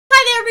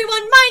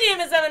everyone, my name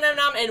is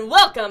Nom and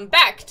welcome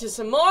back to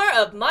some more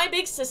of My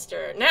Big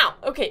Sister. Now,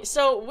 okay,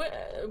 so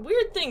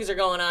weird things are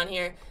going on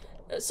here.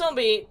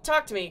 Zombie,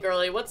 talk to me,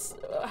 girlie.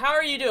 How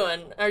are you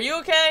doing? Are you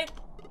okay?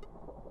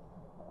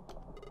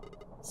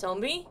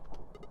 Zombie?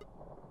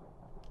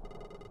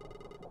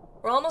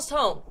 We're almost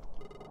home.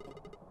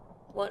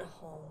 What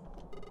home?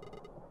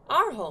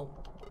 Our home.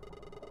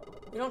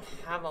 We don't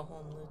have a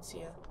home,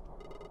 Lucia.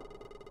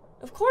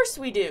 Of course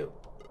we do.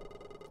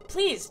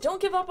 Please,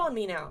 don't give up on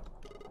me now.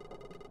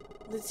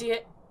 Lucia,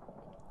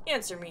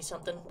 answer me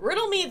something.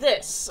 Riddle me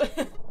this.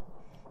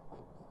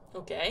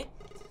 Okay.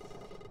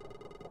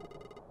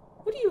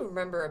 What do you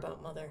remember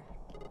about Mother?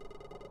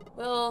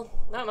 Well,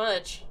 not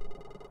much.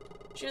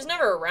 She was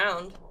never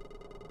around.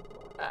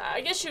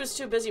 I guess she was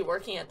too busy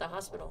working at the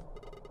hospital.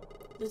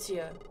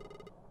 Lucia,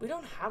 we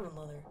don't have a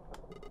mother.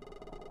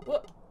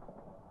 What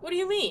do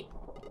you mean?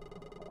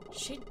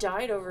 She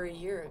died over a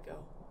year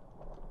ago.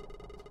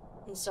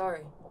 I'm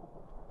sorry.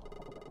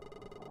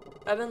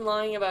 I've been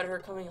lying about her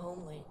coming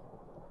home late.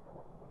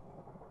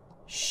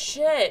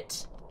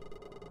 Shit!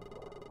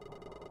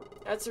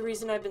 That's the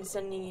reason I've been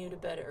sending you to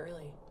bed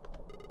early.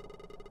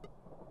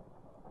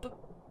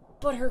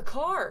 But her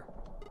car!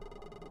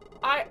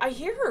 I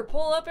hear her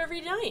pull up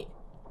every night.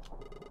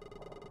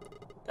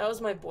 That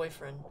was my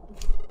boyfriend.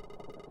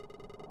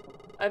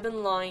 I've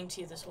been lying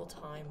to you this whole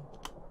time.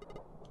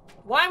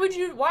 Why would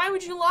you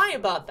lie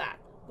about that?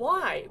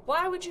 Why?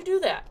 Why would you do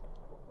that?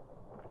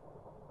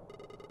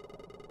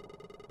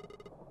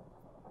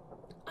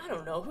 I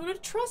don't know who to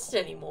trust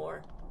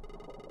anymore.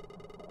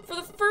 For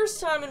the first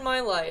time in my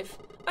life,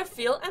 I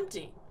feel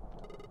empty.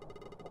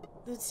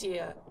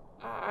 Lucia,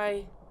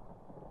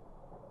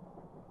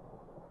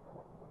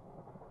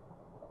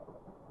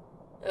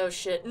 Oh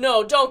shit.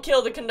 No, don't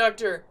kill the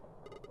conductor!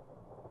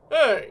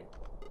 Hey!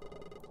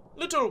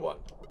 Little one.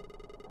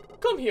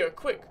 Come here,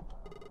 quick.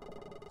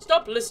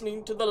 Stop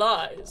listening to the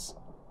lies.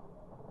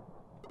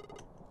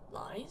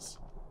 Lies?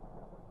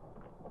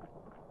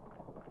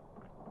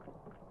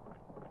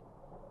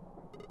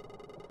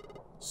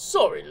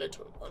 Sorry,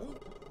 little one,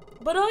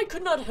 but I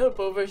could not help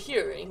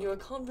overhearing your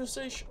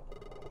conversation.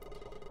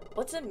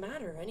 What's it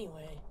matter,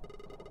 anyway?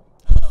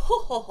 Ha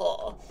ha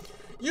ha!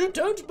 You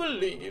don't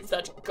believe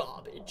that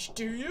garbage,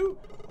 do you?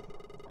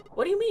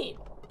 What do you mean?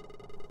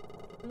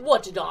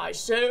 What did I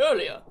say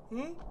earlier,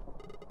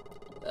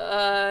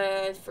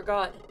 I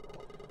forgot.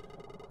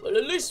 Well,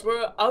 at least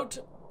we're out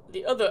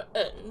the other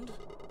end.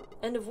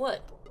 End of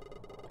what?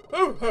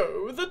 Ho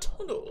ho, the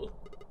tunnel.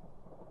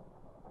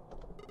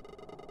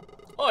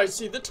 I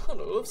see the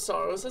Tunnel of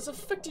Sorrows has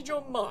affected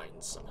your mind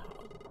somehow.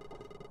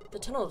 The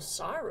Tunnel of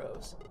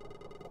Sorrows?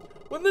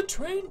 When the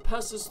train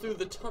passes through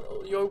the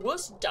tunnel, your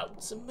worst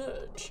doubts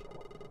emerge.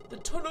 The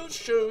tunnel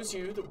shows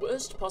you the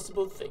worst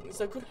possible things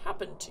that could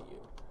happen to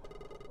you.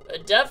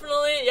 That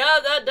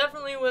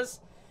definitely was...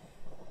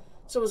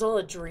 So it was all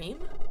a dream?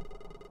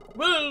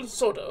 Well,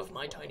 sort of,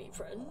 my tiny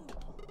friend.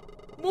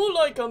 More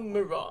like a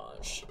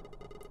mirage.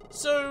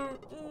 So,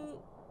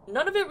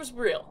 none of it was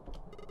real.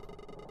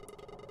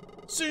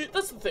 See,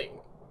 that's the thing.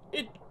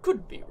 It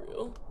could be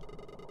real.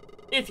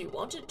 If you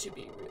want it to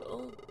be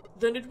real,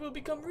 then it will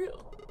become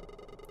real.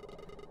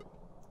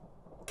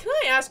 Can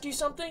I ask you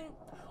something?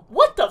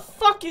 What the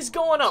fuck is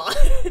going on?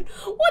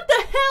 What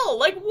the hell?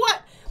 Like,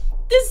 what?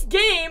 This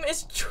game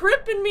is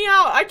tripping me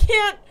out. I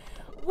can't...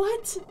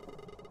 What?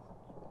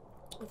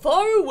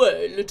 Far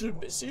away, little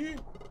missy.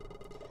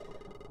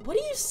 What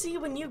do you see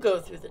when you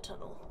go through the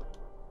tunnel?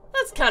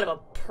 That's kind of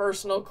a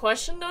personal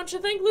question, don't you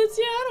think,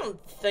 Lucia? I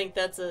don't think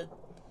that's a...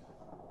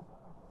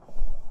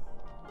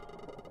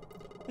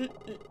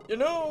 You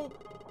know,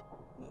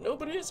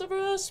 nobody has ever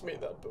asked me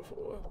that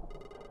before.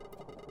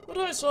 What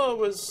I saw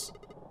was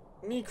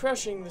me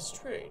crashing this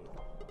train,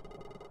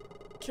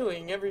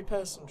 killing every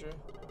passenger,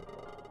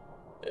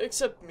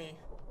 except me.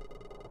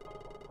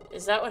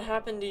 Is that what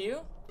happened to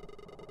you?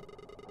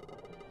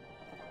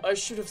 I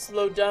should have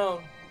slowed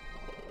down.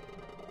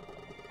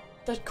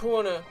 That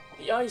corner,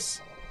 the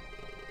ice.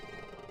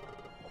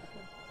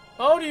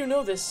 How do you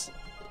know this?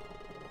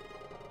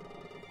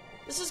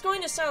 This is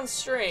going to sound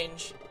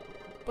strange,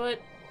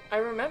 but I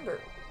remember.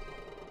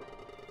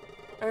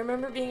 I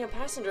remember being a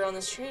passenger on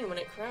this train when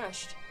it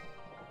crashed.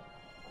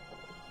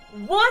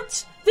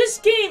 What? This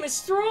game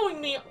is throwing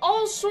me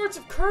all sorts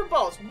of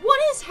curveballs. What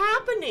is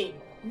happening?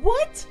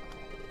 What?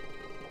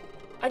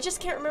 I just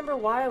can't remember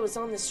why I was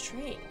on this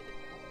train.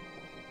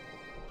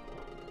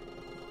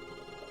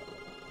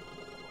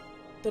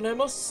 Then I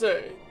must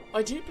say,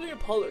 I deeply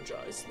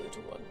apologize,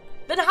 little one.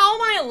 Then how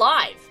am I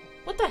alive?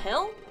 What the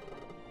hell?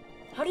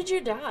 How did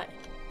you die?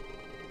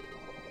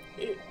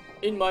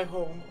 In my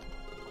home.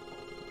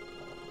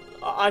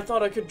 I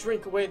thought I could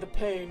drink away the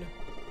pain.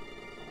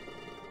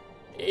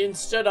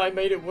 Instead, I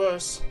made it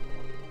worse.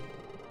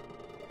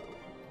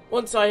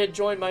 Once I had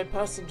joined my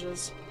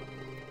passengers,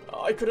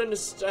 I could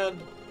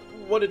understand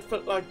what it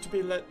felt like to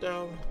be let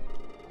down.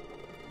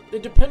 They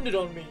depended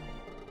on me.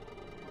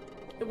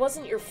 It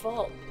wasn't your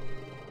fault.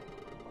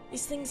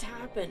 These things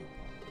happen.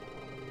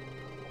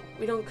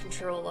 We don't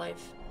control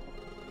life.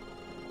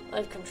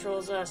 Life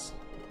controls us.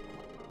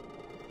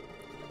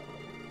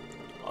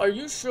 Are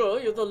you sure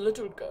you're the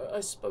little girl I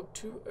spoke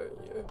to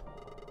earlier?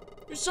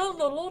 You sound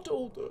a lot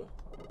older.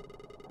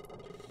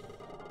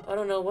 I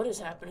don't know what is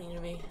happening to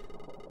me.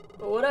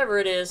 But whatever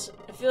it is,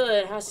 I feel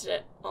that it has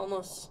to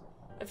almost...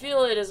 I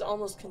feel it has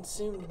almost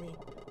consumed me.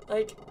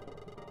 Like,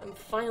 I'm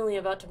finally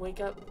about to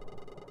wake up.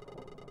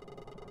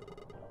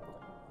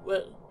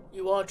 Well,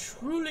 you are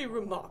truly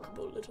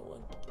remarkable, little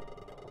one.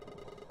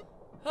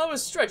 How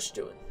is Stretch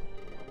doing?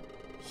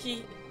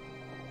 He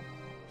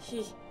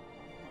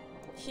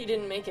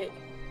didn't make it.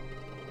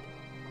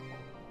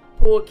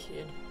 Poor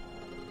kid.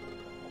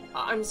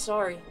 I'm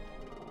sorry.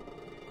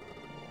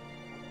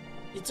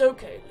 It's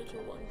okay,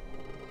 little one.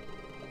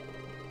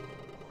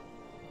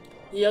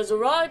 He has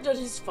arrived at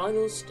his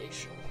final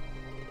station.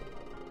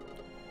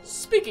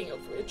 Speaking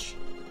of which,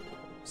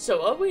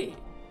 so are we.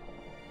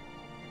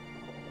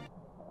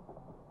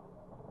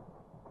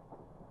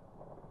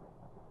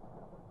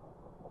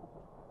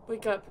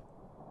 Wake up,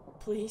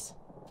 please.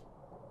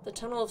 The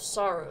Tunnel of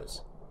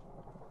Sorrows.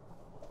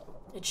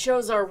 It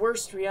shows our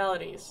worst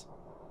realities.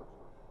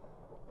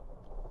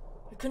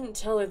 I couldn't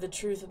tell her the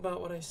truth about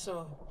what I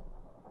saw,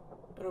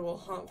 but it will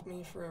haunt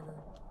me forever.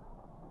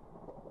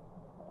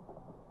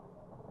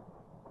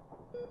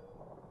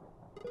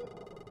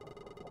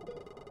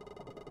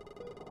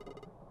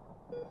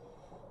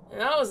 And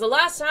that was the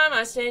last time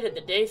I stayed at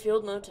the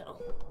Dayfield Motel.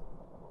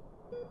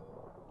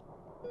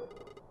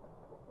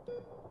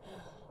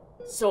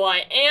 So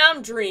I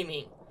am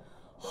dreaming.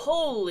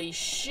 Holy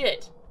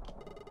shit.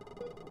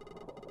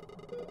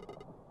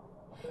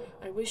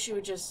 I wish you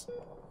would just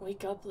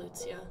wake up,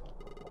 Lucia.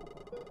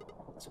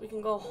 So we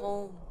can go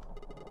home.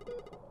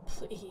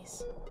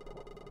 Please.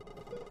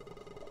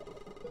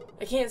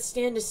 I can't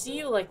stand to see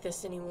you like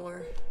this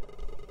anymore.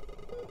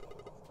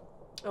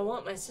 I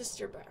want my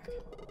sister back.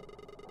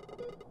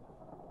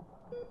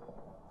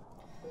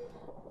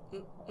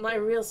 My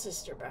real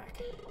sister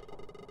back.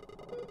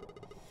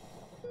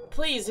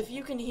 Please, if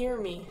you can hear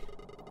me,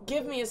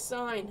 give me a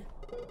sign.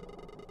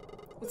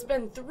 It's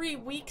been 3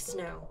 weeks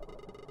now.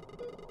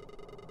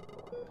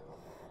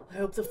 I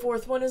hope the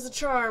 4th one is a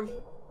charm.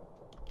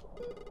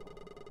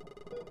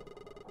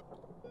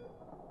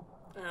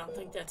 I don't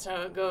think that's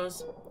how it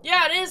goes.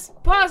 Yeah, it is.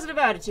 Positive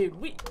attitude.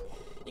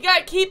 You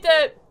gotta keep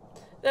that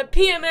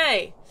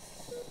PMA.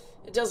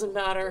 It doesn't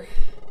matter.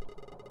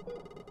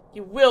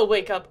 You will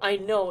wake up. I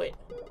know it.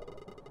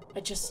 I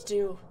just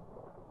do.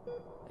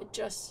 I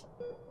just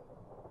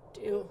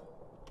do.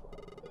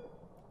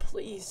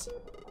 Please.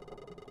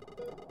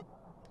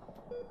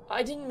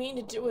 I didn't mean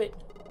to do it.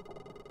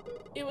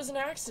 It was an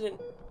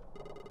accident.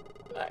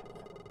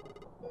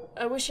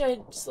 I wish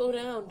I'd slow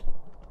down.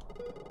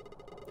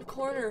 The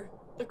corner.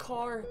 The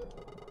car.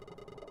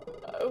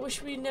 I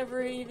wish we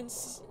never even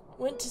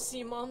went to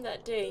see Mom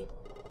that day.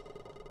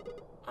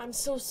 I'm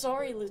so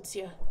sorry,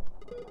 Lucia.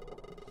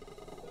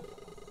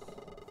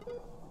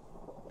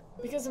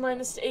 Because of my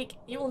mistake,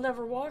 you will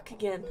never walk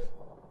again.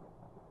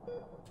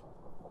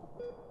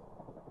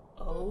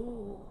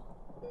 Oh.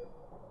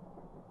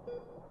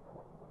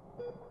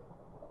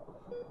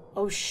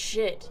 Oh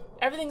shit.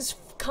 Everything's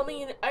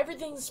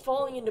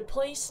falling into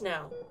place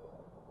now.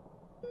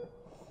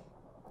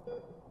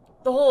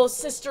 The whole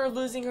sister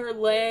losing her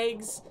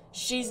legs,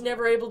 she's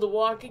never able to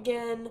walk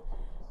again.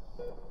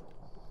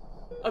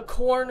 A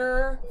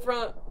corner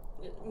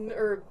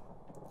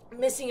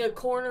missing a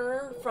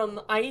corner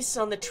from ice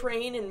on the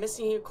train and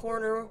missing a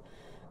corner,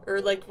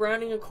 or like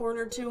rounding a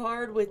corner too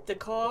hard with the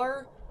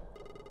car.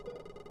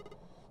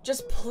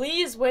 Just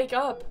please wake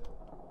up.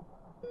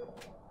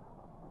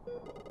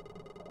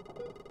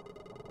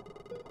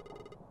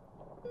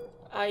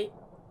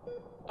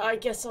 I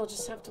guess I'll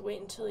just have to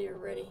wait until you're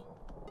ready.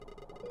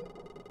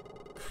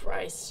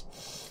 Christ.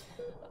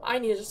 I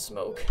need a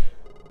smoke.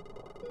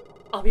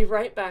 I'll be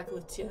right back,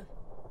 Lucia.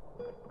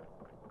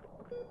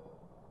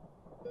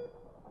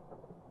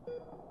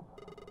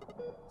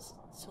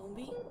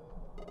 Zombie?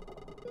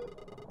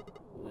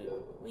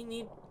 We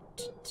need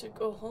to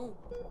go home.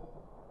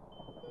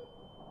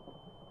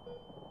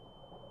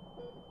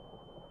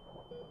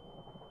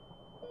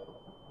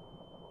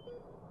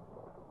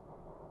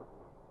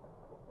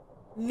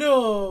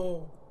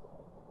 No!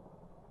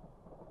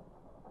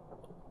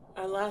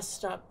 Our last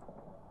stop.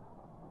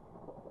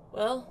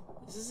 Well,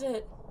 this is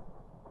it.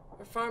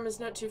 Our farm is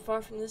not too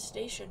far from this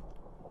station.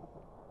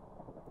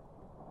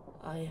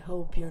 I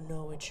hope you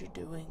know what you're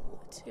doing,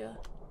 Lucia.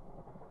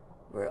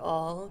 We're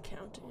all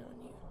counting on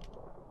you.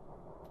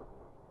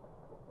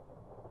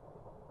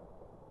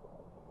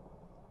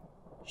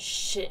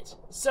 Shit.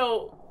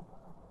 So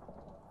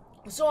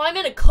I'm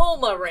in a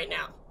coma right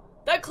now.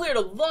 That cleared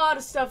a lot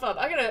of stuff up.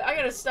 I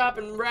gotta stop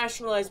and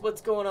rationalize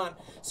what's going on.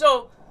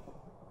 So,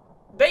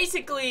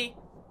 basically,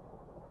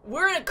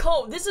 we're in a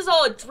coma. This is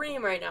all a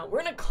dream right now.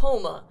 We're in a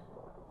coma.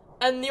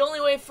 And the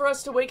only way for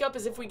us to wake up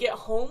is if we get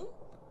home?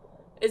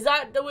 Is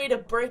that the way to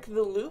break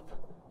the loop,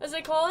 as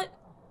they call it?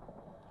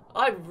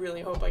 I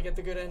really hope I get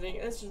the good ending.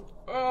 It's just,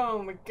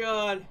 oh my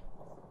god.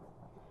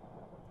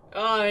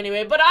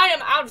 Anyway, but I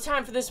am out of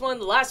time for this one.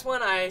 The last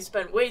one I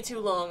spent way too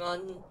long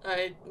on.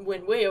 I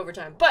went way over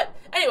time. But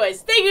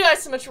anyways, thank you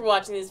guys so much for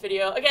watching this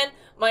video. Again,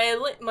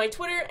 my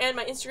Twitter and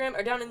my Instagram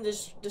are down in the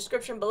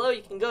description below.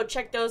 You can go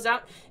check those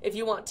out if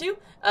you want to.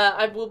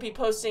 I will be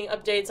posting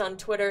updates on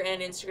Twitter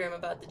and Instagram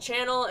about the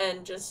channel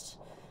and just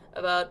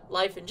about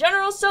life in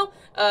general. So,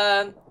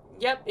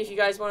 yep, if you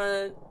guys want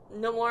to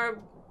know more,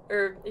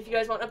 or if you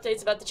guys want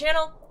updates about the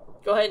channel,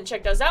 go ahead and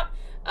check those out.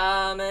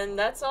 And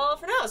that's all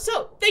for now.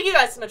 So, thank you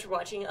guys so much for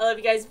watching. I love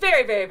you guys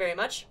very, very, very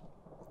much.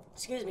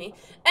 Excuse me.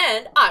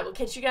 And I will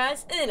catch you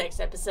guys in the next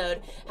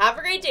episode. Have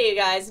a great day, you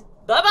guys.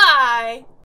 Bye-bye!